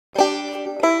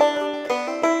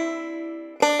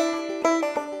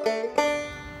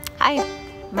Hi,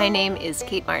 my name is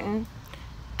Kate Martin.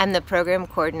 I'm the program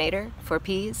coordinator for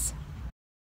PEAS.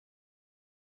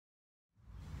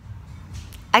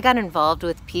 I got involved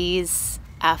with PEAS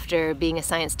after being a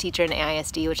science teacher in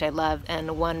AISD, which I love,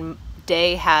 and one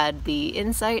day had the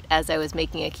insight as I was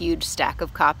making a huge stack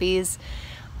of copies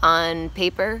on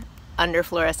paper under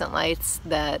fluorescent lights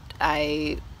that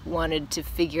I wanted to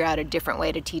figure out a different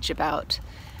way to teach about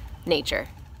nature.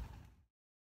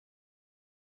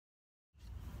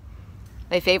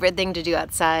 My favorite thing to do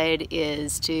outside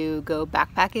is to go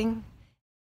backpacking.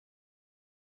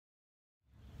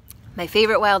 My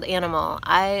favorite wild animal,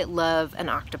 I love an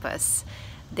octopus.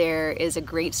 There is a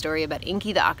great story about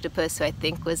Inky the octopus, who I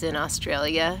think was in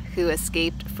Australia, who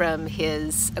escaped from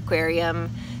his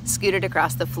aquarium, scooted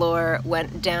across the floor,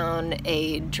 went down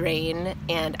a drain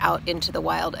and out into the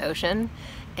wild ocean.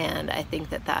 And I think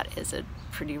that that is a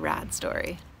pretty rad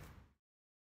story.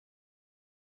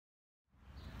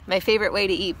 My favorite way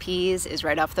to eat peas is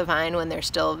right off the vine when they're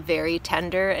still very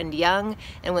tender and young,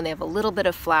 and when they have a little bit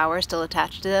of flour still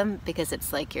attached to them, because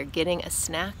it's like you're getting a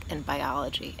snack and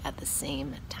biology at the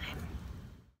same time.